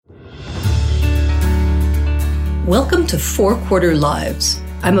Welcome to 4-Quarter Lives.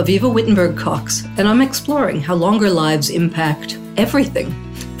 I'm Aviva Wittenberg-Cox, and I'm exploring how longer lives impact everything,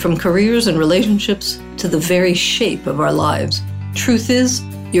 from careers and relationships to the very shape of our lives. Truth is,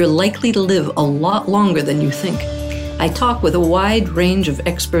 you're likely to live a lot longer than you think. I talk with a wide range of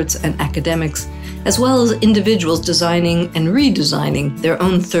experts and academics, as well as individuals designing and redesigning their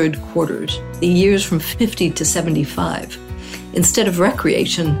own third quarters, the years from 50 to 75. Instead of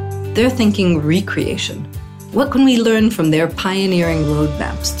recreation, they're thinking recreation. What can we learn from their pioneering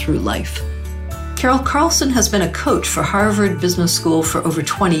roadmaps through life? Carol Carlson has been a coach for Harvard Business School for over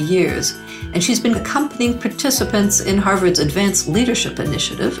 20 years, and she's been accompanying participants in Harvard's Advanced Leadership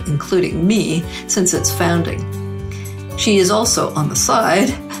Initiative, including me, since its founding. She is also, on the side,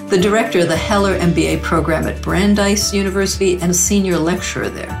 the director of the Heller MBA program at Brandeis University and a senior lecturer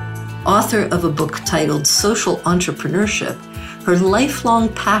there. Author of a book titled Social Entrepreneurship, her lifelong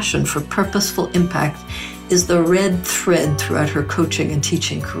passion for purposeful impact is the red thread throughout her coaching and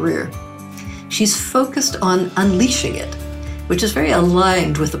teaching career. She's focused on unleashing it, which is very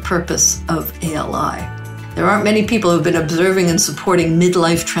aligned with the purpose of ALI. There aren't many people who've been observing and supporting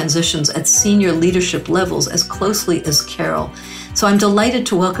midlife transitions at senior leadership levels as closely as Carol. So I'm delighted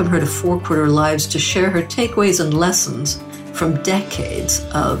to welcome her to 4-Quarter Lives to share her takeaways and lessons from decades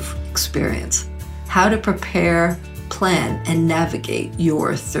of experience. How to prepare, plan, and navigate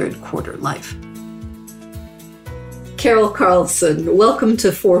your third quarter life. Carol Carlson, welcome to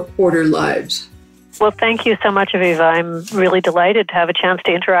 4-Quarter Lives. Well, thank you so much, Aviva. I'm really delighted to have a chance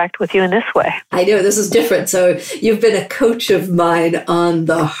to interact with you in this way. I know this is different. So you've been a coach of mine on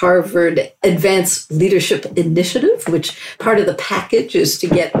the Harvard Advanced Leadership Initiative, which part of the package is to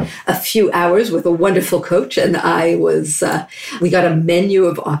get a few hours with a wonderful coach. And we got a menu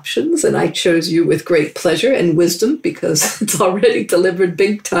of options, and I chose you with great pleasure and wisdom because it's already delivered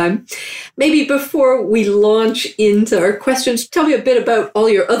big time. Maybe before we launch into our questions, tell me a bit about all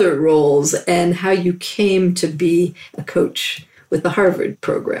your other roles and how you came to be a coach with the Harvard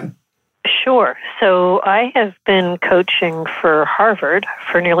program. Sure. So I have been coaching for Harvard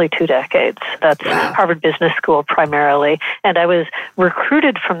for nearly 2 decades. That's wow. Harvard Business School primarily. And I was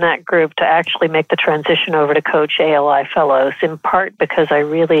recruited from that group to actually make the transition over to coach ALI fellows, in part because I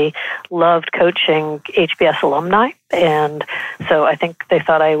really loved coaching HBS alumni. And so I think they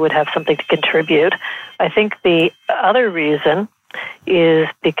thought I would have something to contribute. I think the other reason is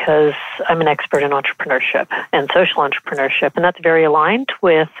because I'm an expert in entrepreneurship and social entrepreneurship, and that's very aligned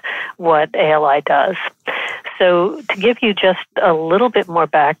with what ALI does. So to give you just a little bit more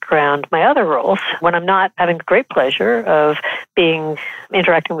background, my other roles, when I'm not having the great pleasure of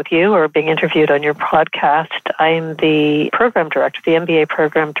interacting with you or being interviewed on your podcast, I'm the program director, the MBA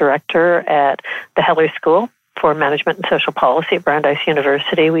program director at the Heller School for Management and Social Policy at Brandeis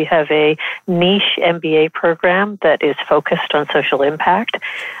University. We have a niche MBA program that is focused on social impact,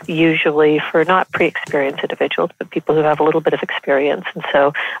 usually for not pre-experienced individuals, but people who have a little bit of experience. And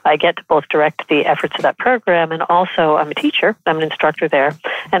so I get to both direct the efforts of that program, and also I'm a teacher. I'm an instructor there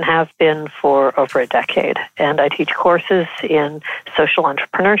and have been for over a decade. And I teach courses in social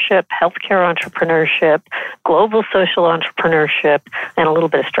entrepreneurship, healthcare entrepreneurship, global social entrepreneurship, and a little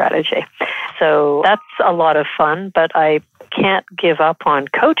bit of strategy. So that's a lot of fun, but I can't give up on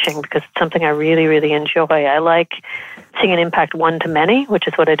coaching because it's something I really, really enjoy. I like seeing an impact one-to-many, which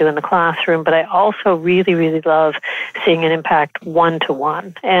is what I do in the classroom, but I also really, really love seeing an impact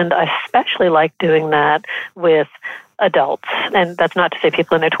one-to-one. And I especially like doing that with adults. And that's not to say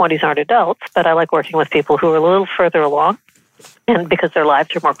people in their 20s aren't adults, but I like working with people who are a little further along, and because their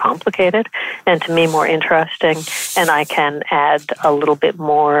lives are more complicated and to me more interesting, and I can add a little bit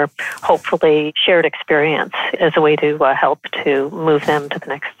more, hopefully, shared experience as a way to help to move them to the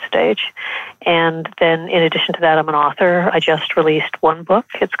next stage. And then in addition to that, I'm an author. I just released one book.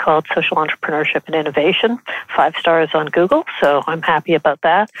 It's called Social Entrepreneurship and Innovation, 5 stars on Google, so I'm happy about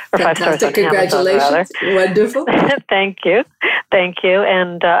that. Or fantastic. 5 stars on Congratulations. Amazon, rather. Wonderful. Thank you. Thank you.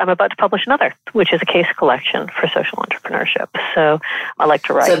 And I'm about to publish another, which is a case collection for social entrepreneurship. So I like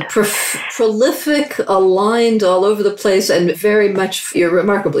to write. So prolific, aligned all over the place, and very much, you're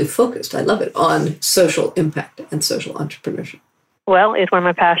remarkably focused, I love it, on social impact and social entrepreneurship. Well, it's where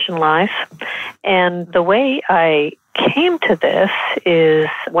my passion lies. And the way I came to this is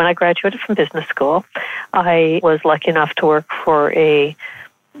when I graduated from business school, I was lucky enough to work for a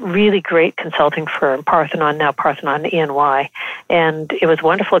really great consulting firm, Parthenon, now Parthenon E&Y. And it was a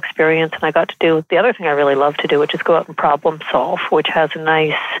wonderful experience, and I got to do the other thing I really love to do, which is go out and problem solve, which has a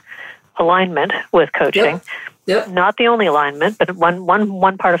nice alignment with coaching. Yep. Not the only alignment, but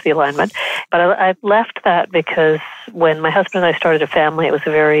one part of the alignment. But I left that because when my husband and I started a family, it was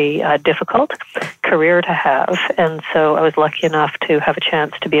a very difficult career to have. And so I was lucky enough to have a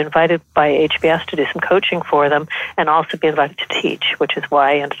chance to be invited by HBS to do some coaching for them and also be invited to teach, which is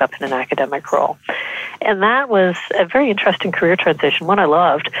why I ended up in an academic role. And that was a very interesting career transition, one I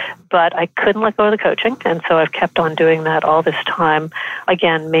loved, but I couldn't let go of the coaching. And so I've kept on doing that all this time.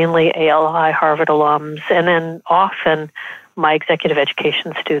 Again, mainly ALI, Harvard alums, and then often my executive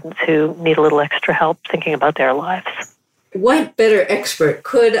education students who need a little extra help thinking about their lives. What better expert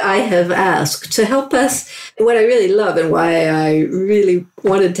could I have asked to help us? What I really love and why I really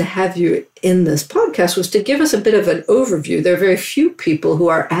wanted to have you in this podcast was to give us a bit of an overview. There are very few people who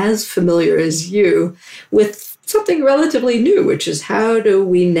are as familiar as you with something relatively new, which is how do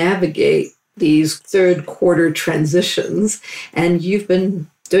we navigate these third quarter transitions? And you've been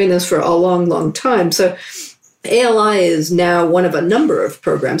doing this for a long, long time. So ALI is now one of a number of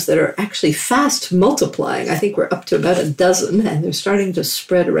programs that are actually fast multiplying. I think we're up to about a dozen, and they're starting to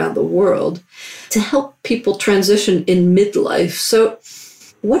spread around the world to help people transition in midlife. So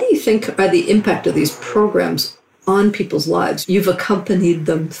what do you think are the impact of these programs on people's lives? You've accompanied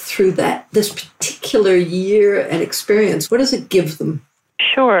them through this particular year and experience. What does it give them?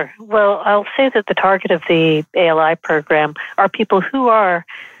 Sure. Well, I'll say that the target of the ALI program are people who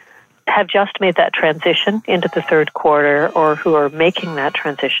have just made that transition into the third quarter or who are making that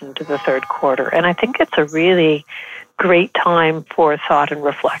transition to the third quarter. And I think it's a really great time for thought and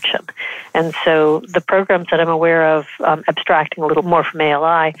reflection. And so the programs that I'm aware of, abstracting a little more from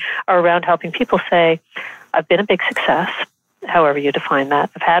ALI, are around helping people say, I've been a big success, however you define that.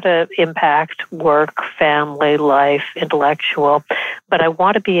 I've had an impact, work, family, life, intellectual, but I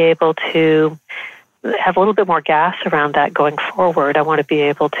want to be able to have a little bit more gas around that going forward. I want to be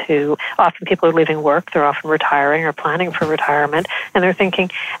able to, often people are leaving work, they're often retiring or planning for retirement, and they're thinking,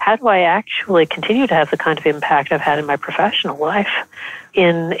 how do I actually continue to have the kind of impact I've had in my professional life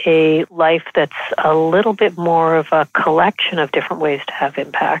in a life that's a little bit more of a collection of different ways to have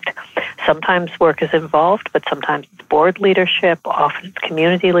impact? Sometimes work is involved, but sometimes it's board leadership, often it's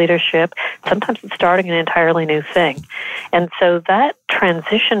community leadership, sometimes it's starting an entirely new thing. And so that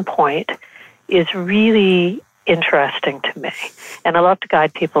transition point is really interesting to me, and I love to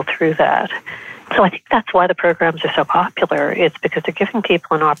guide people through that. So I think that's why the programs are so popular. It's because they're giving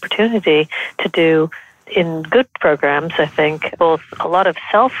people an opportunity to do, in good programs, I think, both a lot of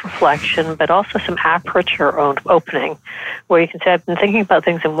self-reflection, but also some aperture opening, where you can say, I've been thinking about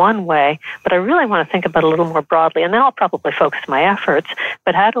things in one way, but I really want to think about it a little more broadly, and then I'll probably focus my efforts,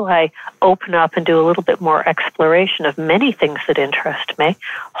 but how do I open up and do a little bit more exploration of many things that interest me,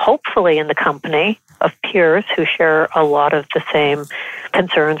 hopefully in the company of peers who share a lot of the same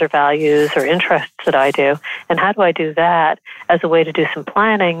concerns or values or interests that I do, and how do I do that as a way to do some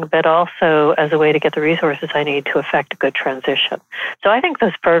planning, but also as a way to get the resources I need to effect a good transition. So I think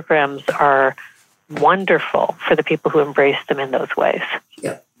those programs are wonderful for the people who embrace them in those ways.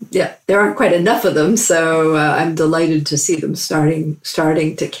 Yeah, there aren't quite enough of them, so I'm delighted to see them starting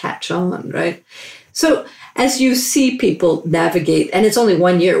to catch on, right? So as you see people navigate, and it's only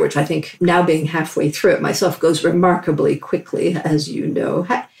 1 year, which I think now being halfway through it myself goes remarkably quickly, as you know.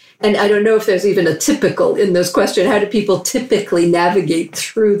 And I don't know if there's even a typical in this question. How do people typically navigate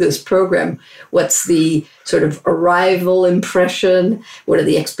through this program? What's the sort of arrival impression? What are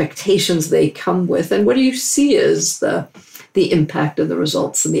the expectations they come with? And what do you see as the impact of the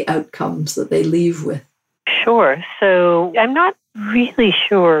results and the outcomes that they leave with? Sure. So I'm not really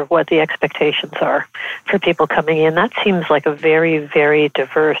sure what the expectations are for people coming in. That seems like a very, very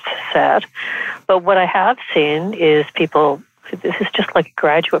diverse set. But what I have seen is people, this is just like a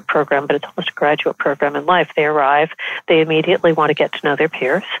graduate program, but it's almost a graduate program in life. They arrive, they immediately want to get to know their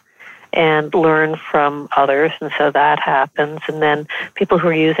peers and learn from others, and so that happens. And then people who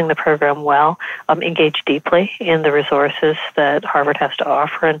are using the program well engage deeply in the resources that Harvard has to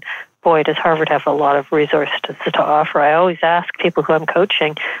offer. And boy, does Harvard have a lot of resources to offer. I always ask people who I'm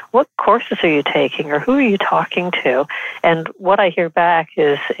coaching, what courses are you taking or who are you talking to? And what I hear back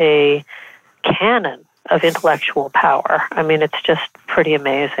is a canon of intellectual power. I mean, it's just pretty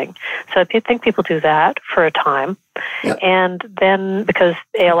amazing. So I think people do that for a time. Yep. And then because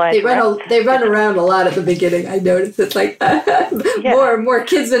ALI... They run around a lot at the beginning. I noticed it's like more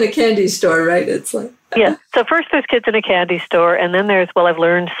kids in a candy store, right? It's like... Yeah. So first there's kids in a candy store, and then there's, well, I've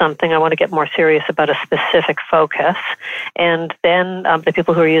learned something. I want to get more serious about a specific focus. And then the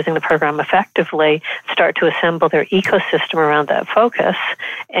people who are using the program effectively start to assemble their ecosystem around that focus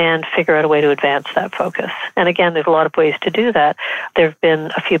and figure out a way to advance that focus. And again, there's a lot of ways to do that. There have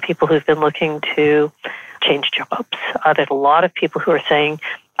been a few people who've been looking to change jobs. There's a lot of people who are saying,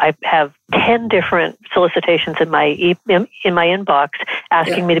 I have 10 different solicitations in my inbox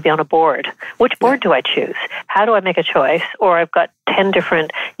asking me to be on a board. Which board do I choose? How do I make a choice? Or I've got 10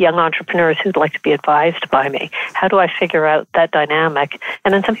 different young entrepreneurs who'd like to be advised by me. How do I figure out that dynamic?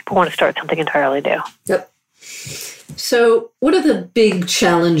 And then some people want to start something entirely new. Yep. So what are the big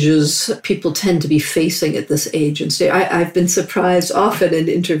challenges people tend to be facing at this age and stage? I've been surprised often in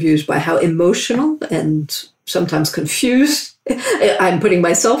interviews by how emotional and sometimes confused, I'm putting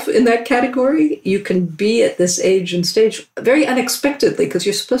myself in that category, you can be at this age and stage very unexpectedly, because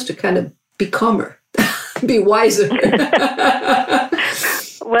you're supposed to kind of be calmer, be wiser.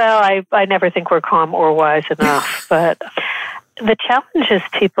 Well, I never think we're calm or wise enough, but the challenges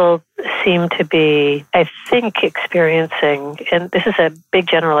people seem to be, I think, experiencing, and this is a big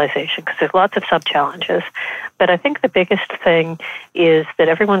generalization because there's lots of sub-challenges, but I think the biggest thing is that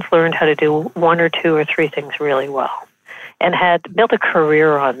everyone's learned how to do one or two or three things really well and had built a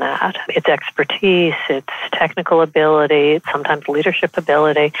career on that. It's expertise, it's technical ability, it's sometimes leadership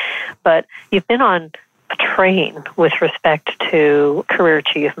ability, but you've been on a train with respect to career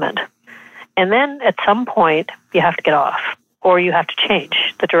achievement. And then at some point, you have to get off, or you have to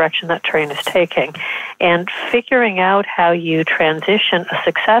change the direction that train is taking. And figuring out how you transition a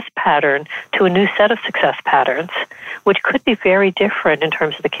success pattern to a new set of success patterns, which could be very different in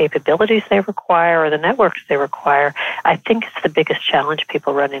terms of the capabilities they require or the networks they require, I think is the biggest challenge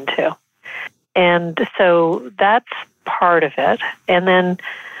people run into. And so that's part of it. And then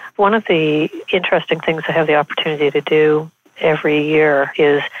one of the interesting things I have the opportunity to do every year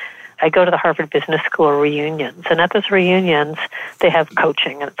is I go to the Harvard Business School reunions, and at those reunions, they have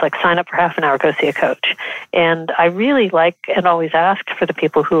coaching, and it's like sign up for half an hour, go see a coach. And I really like and always ask for the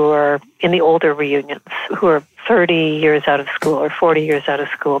people who are in the older reunions, who are 30 years out of school or 40 years out of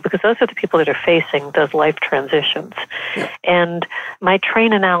school, because those are the people that are facing those life transitions. Yeah. And my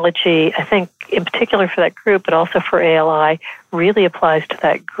train analogy, I think, in particular for that group, but also for ALI, really applies to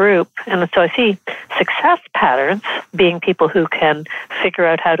that group. And so I see success patterns being people who can figure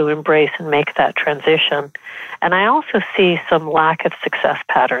out how to embrace and make that transition. And I also see some lack of success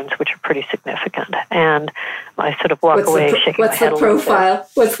patterns, which are pretty significant. And I sort of walk away shaking my head a little bit.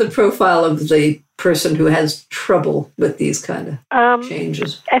 What's the profile of the person who has trouble with these kind of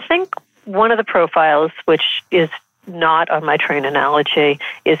changes? I think one of the profiles, which is not on my train analogy,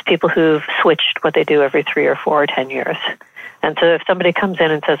 is people who've switched what they do every 3 or 4 or 10 years. And so if somebody comes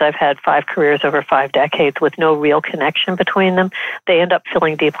in and says, I've had 5 careers over 5 decades with no real connection between them, they end up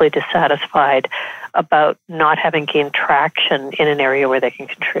feeling deeply dissatisfied about not having gained traction in an area where they can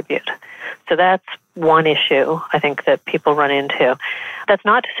contribute. So that's one issue I think that people run into. That's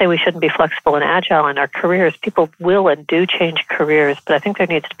not to say we shouldn't be flexible and agile in our careers. People will and do change careers, but I think there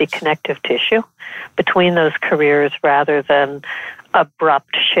needs to be connective tissue between those careers rather than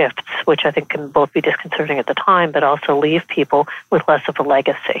abrupt shifts, which I think can both be disconcerting at the time, but also leave people with less of a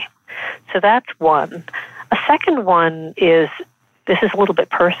legacy. So that's one. A second one is, this is a little bit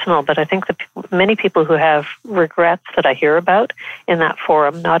personal, but I think that many people who have regrets that I hear about in that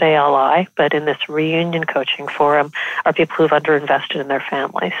forum, not ALI, but in this reunion coaching forum, are people who've underinvested in their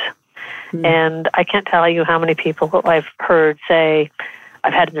families. And I can't tell you how many people I've heard say,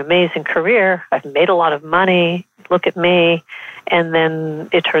 I've had an amazing career, I've made a lot of money, look at me, and then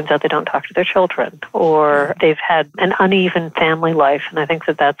it turns out they don't talk to their children, or they've had an uneven family life, and I think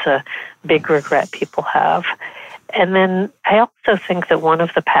that that's a big regret people have. And then I also think that one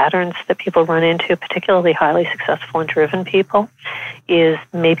of the patterns that people run into, particularly highly successful and driven people, is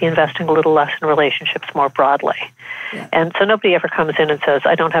maybe investing a little less in relationships more broadly. Yeah. And so nobody ever comes in and says,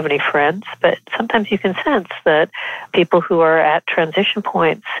 I don't have any friends, but sometimes you can sense that people who are at transition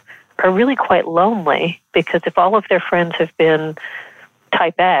points are really quite lonely, because if all of their friends have been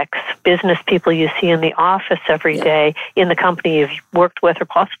type X, business people you see in the office every day, in the company you've worked with, or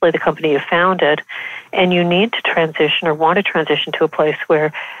possibly the company you founded, and you need to transition or want to transition to a place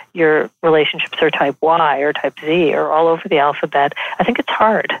where your relationships are type Y or type Z or all over the alphabet, I think it's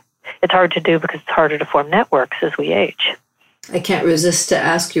hard. It's hard to do because it's harder to form networks as we age. I can't resist to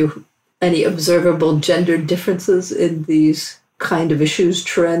ask you any observable gender differences in these kind of issues,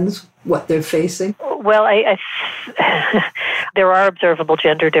 trends, what they're facing? Well, there are observable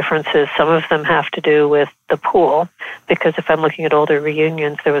gender differences. Some of them have to do with the pool, because if I'm looking at older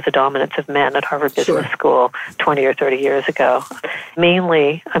reunions, there was a dominance of men at Harvard Business School 20 or 30 years ago.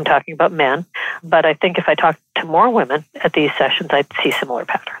 Mainly, I'm talking about men, but I think if I talk to more women at these sessions, I'd see similar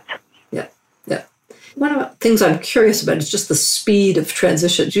patterns. Yeah. One of the things I'm curious about is just the speed of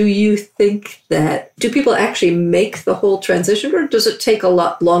transition. Do you think do people actually make the whole transition, or does it take a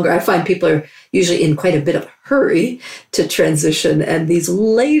lot longer? I find people are usually in quite a bit of a hurry to transition, and these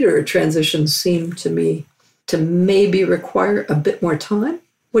later transitions seem to me to maybe require a bit more time.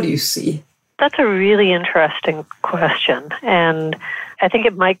 What do you see? That's a really interesting question. And I think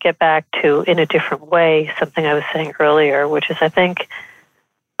it might get back to, in a different way, something I was saying earlier, which is I think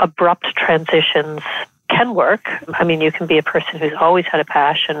abrupt transitions can work. I mean, you can be a person who's always had a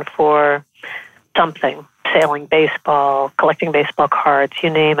passion for something, sailing, baseball, collecting baseball cards, you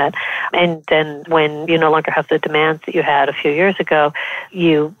name it. And then when you no longer have the demands that you had a few years ago,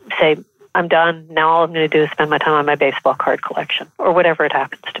 you say, I'm done. Now all I'm going to do is spend my time on my baseball card collection, or whatever it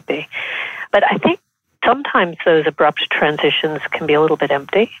happens to be. But I think sometimes those abrupt transitions can be a little bit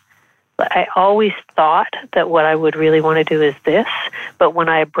empty. I always thought that what I would really want to do is this, but when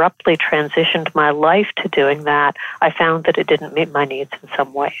I abruptly transitioned my life to doing that, I found that it didn't meet my needs in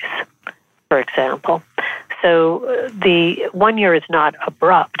some ways, for example. So the 1 year is not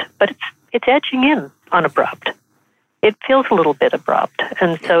abrupt, but it's edging in on abrupt. It feels a little bit abrupt.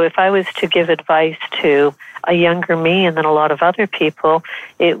 And so if I was to give advice to a younger me and then a lot of other people,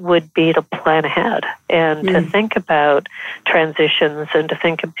 it would be to plan ahead and to think about transitions and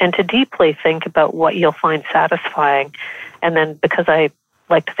to deeply think about what you'll find satisfying. And then because I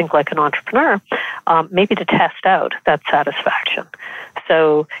like to think like an entrepreneur, maybe to test out that satisfaction.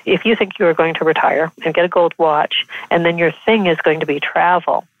 So if you think you are going to retire and get a gold watch, and then your thing is going to be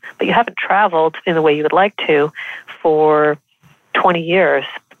travel, but you haven't traveled in the way you would like to for 20 years,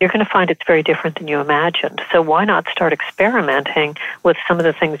 you're going to find it's very different than you imagined. So why not start experimenting with some of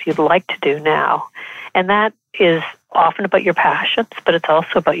the things you'd like to do now? And that is often about your passions, but it's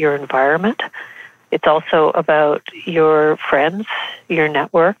also about your environment. It's also about your friends, your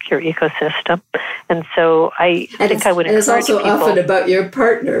network, your ecosystem. And so I think I would encourage people. And it's also often about your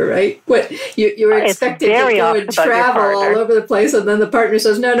partner, right? You're expected to go and travel all over the place, and then the partner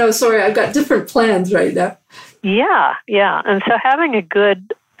says, no, sorry, I've got different plans right now. Yeah. And so having a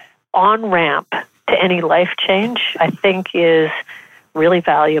good on-ramp to any life change, I think, is really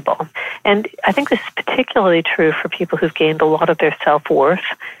valuable. And I think this is particularly true for people who've gained a lot of their self-worth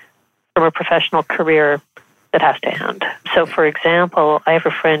from a professional career that has to end. So, for example, I have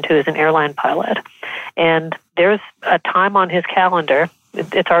a friend who is an airline pilot, and there's a time on his calendar,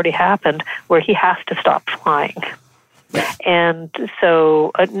 it's already happened, where he has to stop flying. And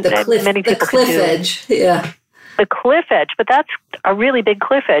so many people the cliff edge, yeah. The cliff edge, but that's a really big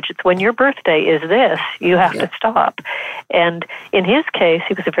cliff edge. It's when your birthday is this, you have to stop. And in his case,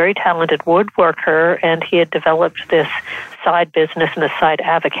 he was a very talented woodworker, and he had developed this side business and a side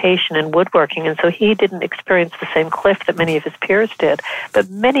avocation in woodworking, and so he didn't experience the same cliff that many of his peers did. But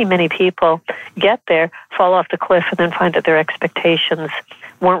many, many people get there, fall off the cliff, and then find that their expectations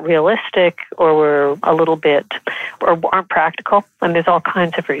weren't realistic or were a little bit, or aren't practical, and there's all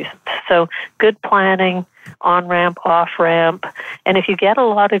kinds of reasons. So good planning, on-ramp, off-ramp, and if you get a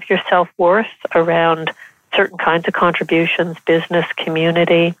lot of your self-worth around certain kinds of contributions, business,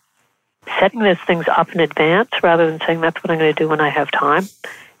 community, setting those things up in advance rather than saying that's what I'm going to do when I have time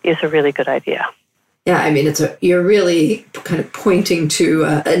is a really good idea. Yeah, I mean, you're really kind of pointing to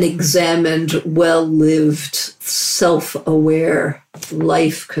an examined, well-lived, self-aware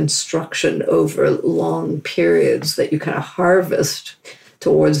life construction over long periods that you kind of harvest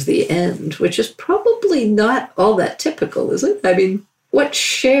towards the end, which is probably not all that typical, is it? I mean, what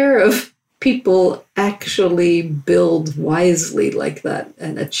share of people actually build wisely like that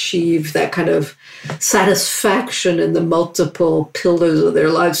and achieve that kind of satisfaction in the multiple pillars of their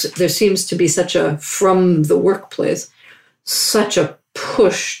lives? There seems to be from the workplace, such a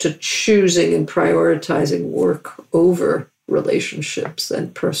push to choosing and prioritizing work over relationships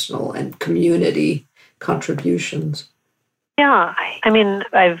and personal and community contributions. Yeah, I mean,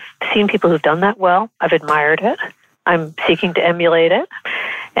 I've seen people who've done that well. I've admired it. I'm seeking to emulate it.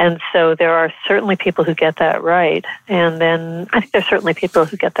 And so there are certainly people who get that right. And then I think there's certainly people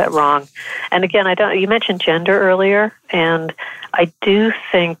who get that wrong. And again, you mentioned gender earlier, and I do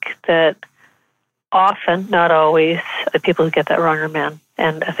think that often, not always, the people who get that wrong are men.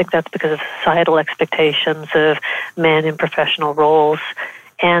 And I think that's because of societal expectations of men in professional roles,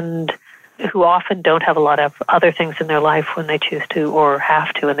 and who often don't have a lot of other things in their life when they choose to or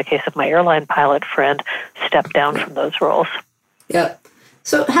have to, in the case of my airline pilot friend, step down from those roles. Yeah.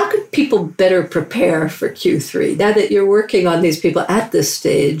 So how could people better prepare for Q3? Now that you're working on these people at this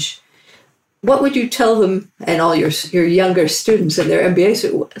stage, what would you tell them and all your younger students in their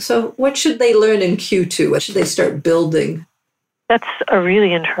MBA? So what should they learn in Q2? What should they start building? That's a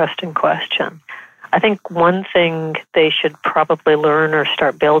really interesting question. I think one thing they should probably learn or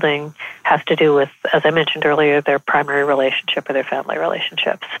start building has to do with, as I mentioned earlier, their primary relationship or their family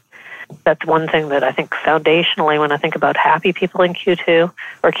relationships. That's one thing that I think foundationally, when I think about happy people in Q2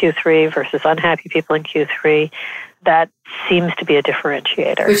 or Q3 versus unhappy people in Q3, that seems to be a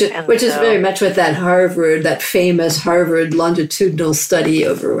differentiator. Which is very much what that famous Harvard longitudinal study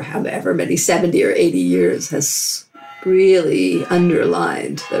over however many, 70 or 80 years has really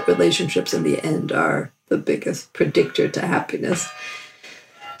underlined that relationships in the end are the biggest predictor to happiness.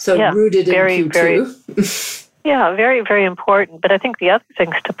 So rooted in Q2. Very, very important. But I think the other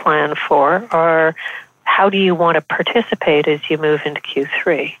things to plan for are how do you want to participate as you move into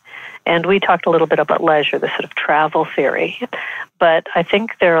Q3? And we talked a little bit about leisure, the sort of travel theory. But I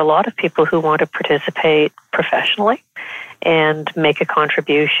think there are a lot of people who want to participate professionally and make a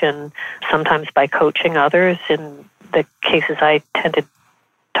contribution, sometimes by coaching others. In the cases I tend to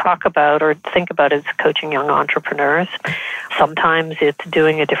talk about or think about is coaching young entrepreneurs. Sometimes it's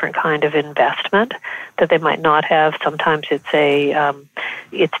doing a different kind of investment that they might not have. Sometimes it's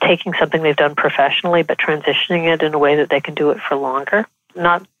it's taking something they've done professionally but transitioning it in a way that they can do it for longer.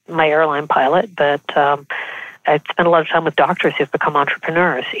 Not my airline pilot, but I spent a lot of time with doctors who've become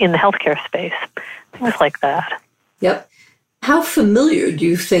entrepreneurs in the healthcare space, things like that. Yep. How familiar do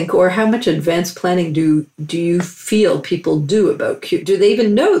you think, or how much advanced planning do you feel people do about Q? Do they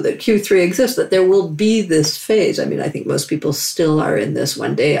even know that Q3 exists, that there will be this phase? I mean, I think most people still are in this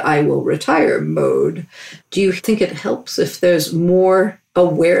one day I will retire mode. Do you think it helps if there's more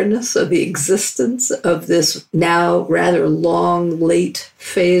awareness of the existence of this now rather long, late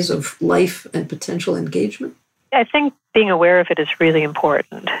phase of life and potential engagement? I think being aware of it is really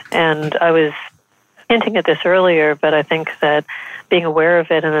important. And I was hinting at this earlier, but I think that being aware of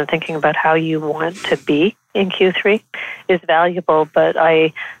it and then thinking about how you want to be in Q3 is valuable. But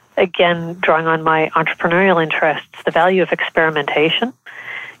again, drawing on my entrepreneurial interests, the value of experimentation.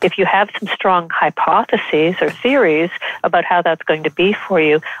 If you have some strong hypotheses or theories about how that's going to be for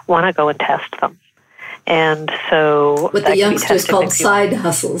you, want to go and test them. And so what the youngsters call side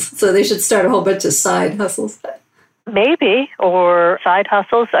hustles. So they should start a whole bunch of side hustles. Maybe, or side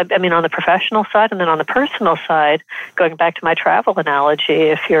hustles. I mean, on the professional side, and then on the personal side, going back to my travel analogy,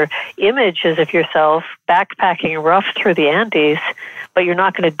 if your image is of yourself backpacking rough through the Andes, but you're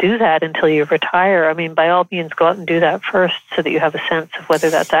not going to do that until you retire, I mean, by all means, go out and do that first so that you have a sense of whether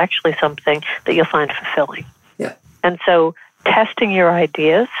that's actually something that you'll find fulfilling. Yeah. And so testing your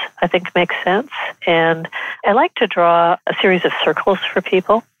ideas, I think, makes sense. And I like to draw a series of circles for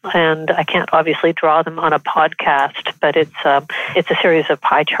people. And I can't obviously draw them on a podcast, but it's a series of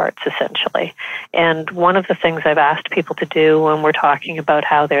pie charts, essentially. And one of the things I've asked people to do when we're talking about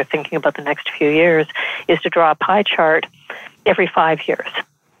how they're thinking about the next few years is to draw a pie chart every 5 years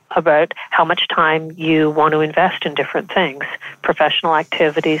about how much time you want to invest in different things, professional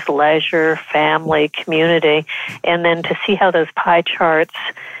activities, leisure, family, community, and then to see how those pie charts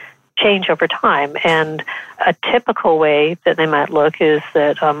change over time. And a typical way that they might look is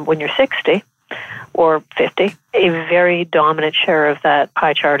that when you're 60 or 50, a very dominant share of that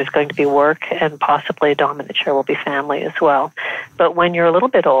pie chart is going to be work, and possibly a dominant share will be family as well. But when you're a little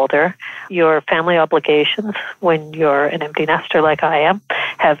bit older, your family obligations, when you're an empty nester like I am,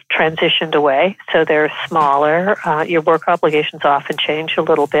 have transitioned away, so they're smaller. Your work obligations often change a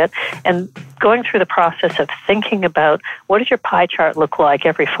little bit. And going through the process of thinking about what does your pie chart look like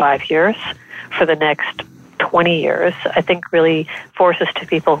every 5 years for the next 20 years, I think really forces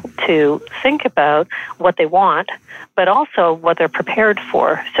people to think about what they want, but also what they're prepared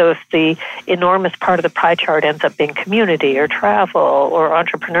for. So if the enormous part of the pie chart ends up being community or travel or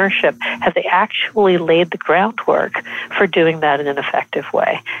entrepreneurship, have they actually laid the groundwork for doing that in an effective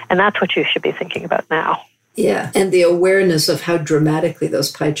way? And that's what you should be thinking about now. Yeah, and the awareness of how dramatically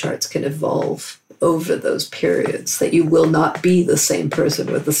those pie charts can evolve over those periods, that you will not be the same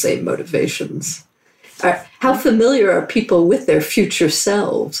person with the same motivations. How familiar are people with their future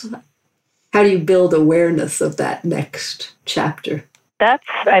selves? How do you build awareness of that next chapter?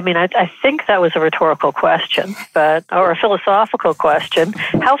 I think that was a rhetorical question, or a philosophical question.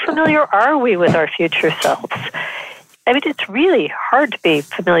 How familiar are we with our future selves? I mean, it's really hard to be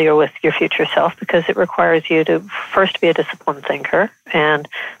familiar with your future self because it requires you to first be a disciplined thinker, and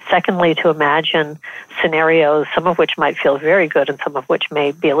secondly, to imagine scenarios, some of which might feel very good and some of which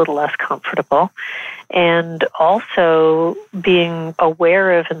may be a little less comfortable, and also being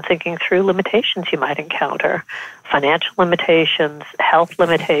aware of and thinking through limitations you might encounter, financial limitations, health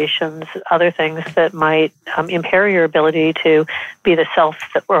limitations, other things that might impair your ability to be the self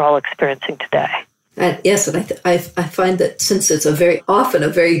that we're all experiencing today. And yes, and I find that since it's often a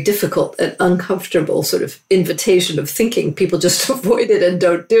very difficult and uncomfortable sort of invitation of thinking, people just avoid it and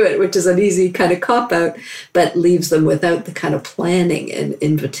don't do it, which is an easy kind of cop-out, but leaves them without the kind of planning and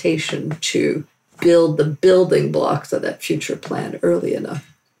invitation to build the building blocks of that future plan early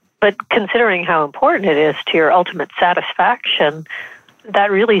enough. But considering how important it is to your ultimate satisfaction,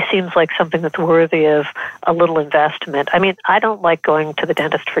 that really seems like something that's worthy of a little investment. I mean, I don't like going to the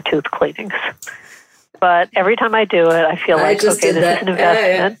dentist for tooth cleanings. But every time I do it, I feel like, okay, this is an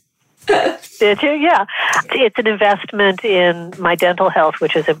investment. Yeah. Did you? Yeah. It's an investment in my dental health,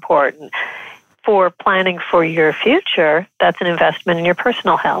 which is important. For planning for your future, that's an investment in your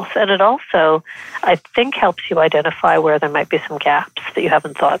personal health. And it also, I think, helps you identify where there might be some gaps that you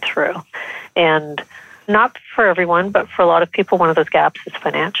haven't thought through. And not for everyone, but for a lot of people, one of those gaps is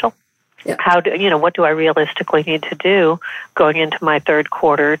financial. Yeah. What do I realistically need to do going into my third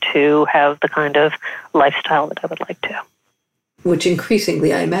quarter to have the kind of lifestyle that I would like to? Which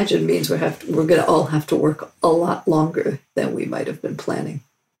increasingly, I imagine, means we're going to all have to work a lot longer than we might have been planning.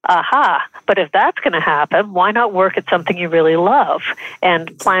 Aha. But if that's going to happen, why not work at something you really love?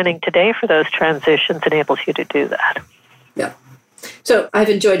 And planning today for those transitions enables you to do that. Yeah. So I've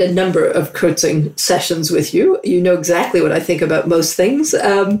enjoyed a number of coaching sessions with you. You know exactly what I think about most things.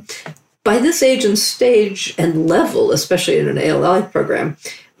 By this age and stage and level, especially in an ALI program,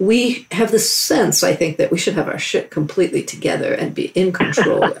 we have the sense, I think, that we should have our shit completely together and be in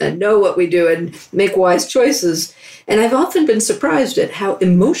control and know what we do and make wise choices. And I've often been surprised at how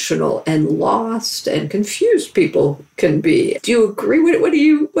emotional and lost and confused people can be. Do you agree? What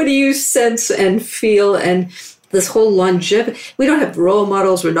do you sense and feel? And this whole longevity, we don't have role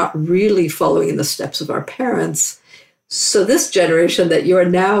models. We're not really following in the steps of our parents. So this generation that you're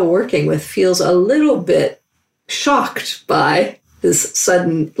now working with feels a little bit shocked by this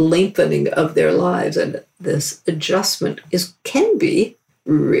sudden lengthening of their lives, and this adjustment can be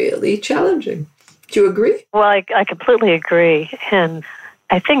really challenging. Do you agree? Well, I completely agree. And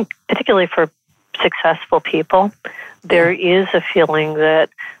I think particularly for successful people, there is a feeling that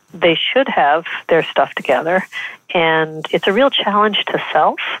they should have their stuff together. And it's a real challenge to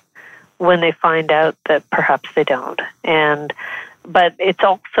self when they find out that perhaps they don't. But it's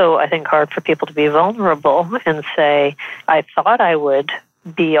also, I think, hard for people to be vulnerable and say, I thought I would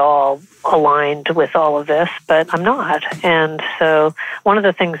be all aligned with all of this, but I'm not. And so one of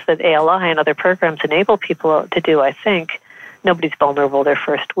the things that ALI and other programs enable people to do, I think, nobody's vulnerable their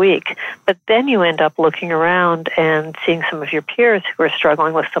first week, but then you end up looking around and seeing some of your peers who are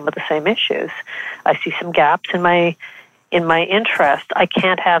struggling with some of the same issues. I see some gaps in my interest. I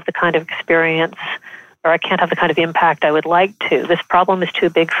can't have the kind of experience, or I can't have the kind of impact I would like to. This problem is too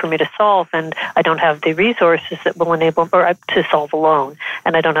big for me to solve, and I don't have the resources that will enable, or to solve alone,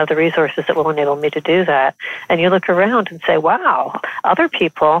 and I don't have the resources that will enable me to do that. And you look around and say, wow, other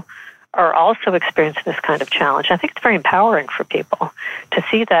people are also experiencing this kind of challenge. I think it's very empowering for people to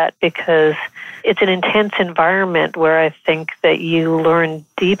see that, because it's an intense environment where I think that you learn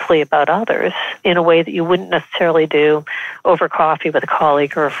deeply about others in a way that you wouldn't necessarily do over coffee with a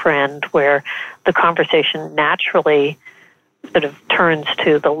colleague or a friend, where the conversation naturally sort of turns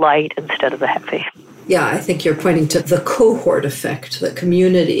to the light instead of the heavy. Yeah, I think you're pointing to the cohort effect, the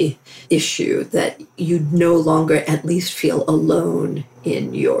community issue, that you no longer at least feel alone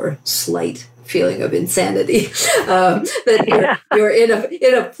in your slight feeling of insanity. That you're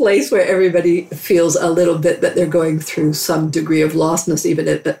in a place where everybody feels a little bit that they're going through some degree of lostness, even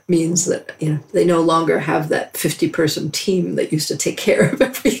if it means that they no longer have that 50-person team that used to take care of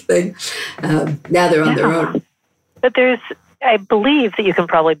everything. Now they're on their own. But I believe that you can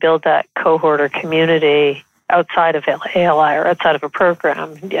probably build that cohort or community outside of ALI or outside of a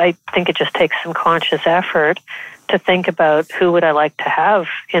program. I think it just takes some conscious effort to think about who would I like to have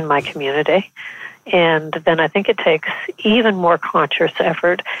in my community. And then I think it takes even more conscious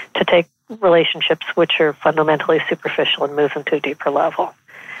effort to take relationships which are fundamentally superficial and move them to a deeper level.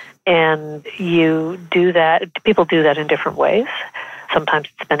 And you do that, people do that in different ways. Sometimes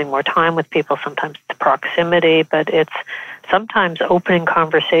it's spending more time with people, sometimes it's proximity, but it's sometimes opening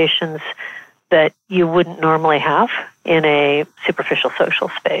conversations that you wouldn't normally have in a superficial social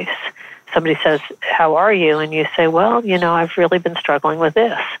space. Somebody says, how are you? And you say, well, I've really been struggling with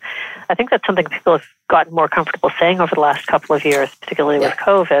this. I think that's something people have gotten more comfortable saying over the last couple of years, particularly with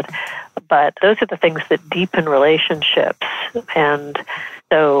COVID. But those are the things that deepen relationships. And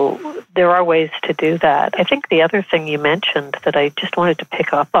so there are ways to do that. I think the other thing you mentioned that I just wanted to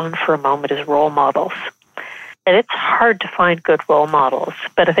pick up on for a moment is role models. And it's hard to find good role models.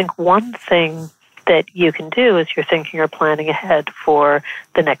 But I think one thing that you can do as you're thinking or planning ahead for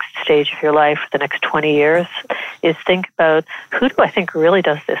the next stage of your life, the next 20 years, is think about, who do I think really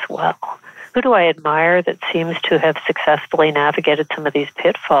does this well? Who do I admire that seems to have successfully navigated some of these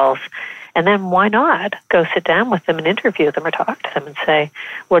pitfalls? And then why not go sit down with them and interview them or talk to them and say,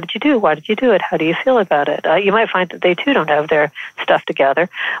 what did you do? Why did you do it? How do you feel about it? You might find that they too don't have their stuff together,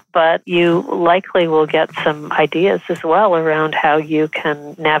 but you likely will get some ideas as well around how you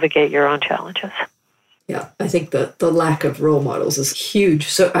can navigate your own challenges. Yeah, I think the lack of role models is huge.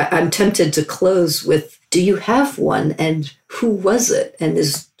 So I'm tempted to close with, do you have one, and who was it? And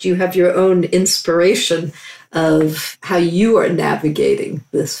do you have your own inspiration of how you are navigating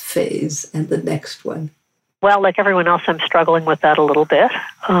this phase and the next one? Well, like everyone else, I'm struggling with that a little bit.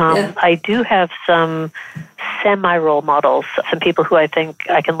 I do have some semi-role models, some people who I think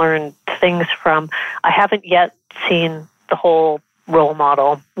I can learn things from. I haven't yet seen the whole role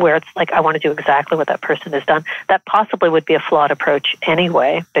model where it's like, I want to do exactly what that person has done. That possibly would be a flawed approach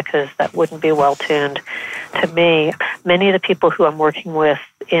anyway, because that wouldn't be well-tuned to me. Many of the people who I'm working with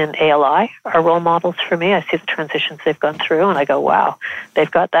in ALI are role models for me. I see the transitions they've gone through and I go, wow,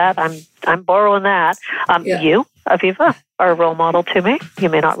 they've got that. I'm borrowing that. You, Aviva, are a role model to me. You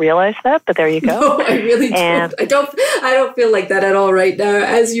may not realize that, but there you go. No, I really don't. I don't feel like that at all right now,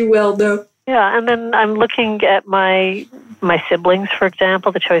 as you well know. Yeah, and then I'm looking at my siblings, for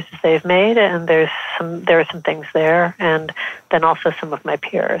example, the choices they've made, and there are some things there, and then also some of my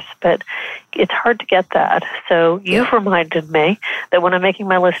peers. But it's hard to get that. So you've reminded me that when I'm making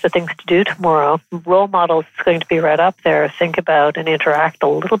my list of things to do tomorrow, role models is going to be right up there. Think about and interact a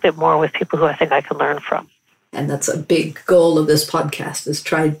little bit more with people who I think I can learn from. And that's a big goal of this podcast, is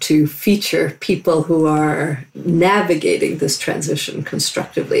try to feature people who are navigating this transition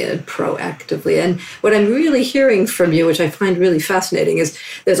constructively and proactively. And what I'm really hearing from you, which I find really fascinating, is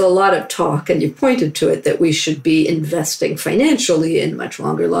there's a lot of talk, and you pointed to it, that we should be investing financially in much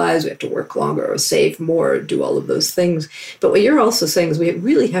longer lives. We have to work longer or save more, or do all of those things. But what you're also saying is we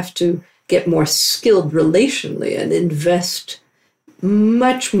really have to get more skilled relationally and invest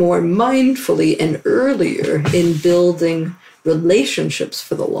much more mindfully and earlier in building relationships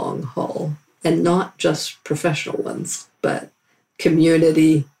for the long haul, and not just professional ones, but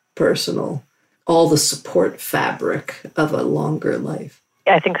community, personal, all the support fabric of a longer life.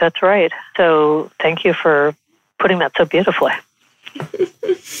 I think that's right. So thank you for putting that so beautifully.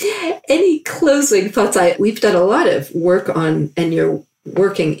 Any closing thoughts? We've done a lot of work on, and you're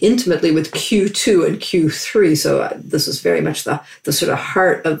working intimately with Q2 and Q3, so this is very much the sort of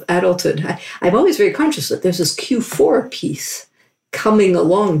heart of adulthood. I'm always very conscious that there's this Q4 piece coming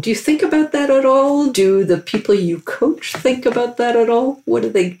along. Do you think about that at all? Do the people you coach think about that at all?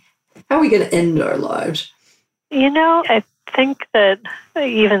 How are we going to end our lives? I think that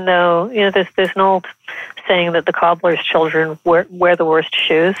even though, there's an old saying that the cobbler's children wear the worst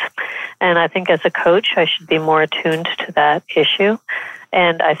shoes. And I think as a coach, I should be more attuned to that issue.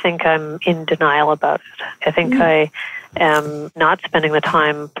 And I think I'm in denial about it. I think I am not spending the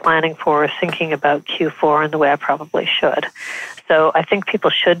time planning for or thinking about Q4 in the way I probably should. So I think people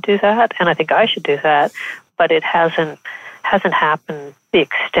should do that, and I think I should do that, but it hasn't happened the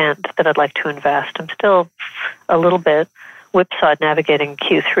extent that I'd like to invest. I'm still a little bit whipsawed navigating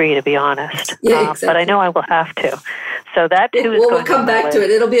Q3, to be honest. Yeah, exactly. But I know I will have to. So that too is going we'll come back to it.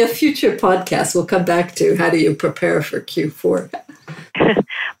 It'll be a future podcast. We'll come back to how do you prepare for Q4.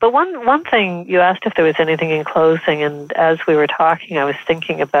 But one thing, you asked if there was anything in closing, and as we were talking, I was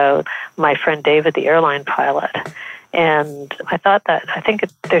thinking about my friend David, the airline pilot. And I think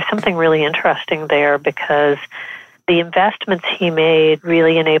there's something really interesting there, because the investments he made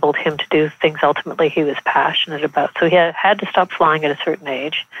really enabled him to do things ultimately he was passionate about. So he had to stop flying at a certain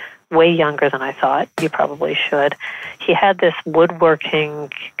age, way younger than I thought. You probably should. He had this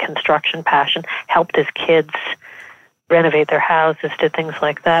woodworking construction passion, helped his kids renovate their houses, did things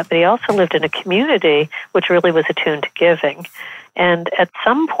like that. But he also lived in a community which really was attuned to giving. And at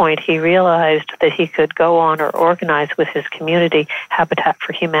some point, he realized that he could go on or organize with his community Habitat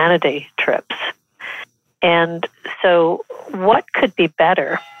for Humanity trips. And so what could be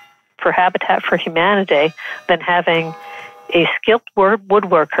better for Habitat for Humanity than having a skilled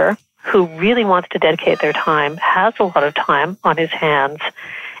woodworker who really wants to dedicate their time, has a lot of time on his hands,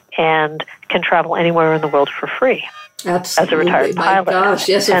 and can travel anywhere in the world for free? Absolutely. As a retired pilot. My gosh,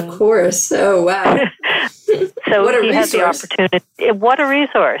 yes, of course. Oh, wow. So what a he resource. Had the opportunity. What a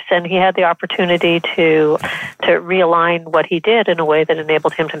resource. And he had the opportunity to realign what he did in a way that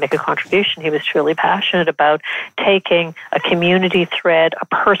enabled him to make a contribution. He was truly passionate about taking a community thread, a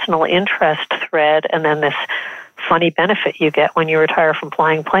personal interest thread, and then this funny benefit you get when you retire from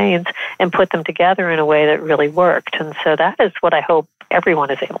flying planes and put them together in a way that really worked. And so that is what I hope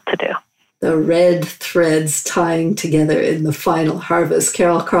everyone is able to do. The red threads tying together in the final harvest.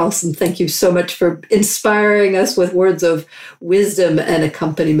 Carol Carlson, thank you so much for inspiring us with words of wisdom and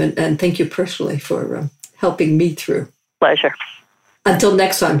accompaniment. And thank you personally for helping me through. Pleasure. Until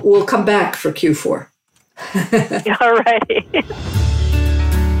next time, we'll come back for Q4. All righty.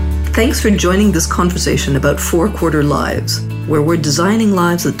 Thanks for joining this conversation about 4-quarter lives, where we're designing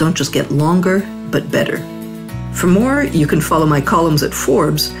lives that don't just get longer, but better. For more, you can follow my columns at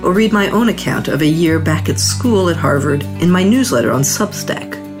Forbes or read my own account of a year back at school at Harvard in my newsletter on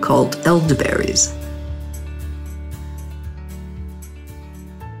Substack called Elderberries.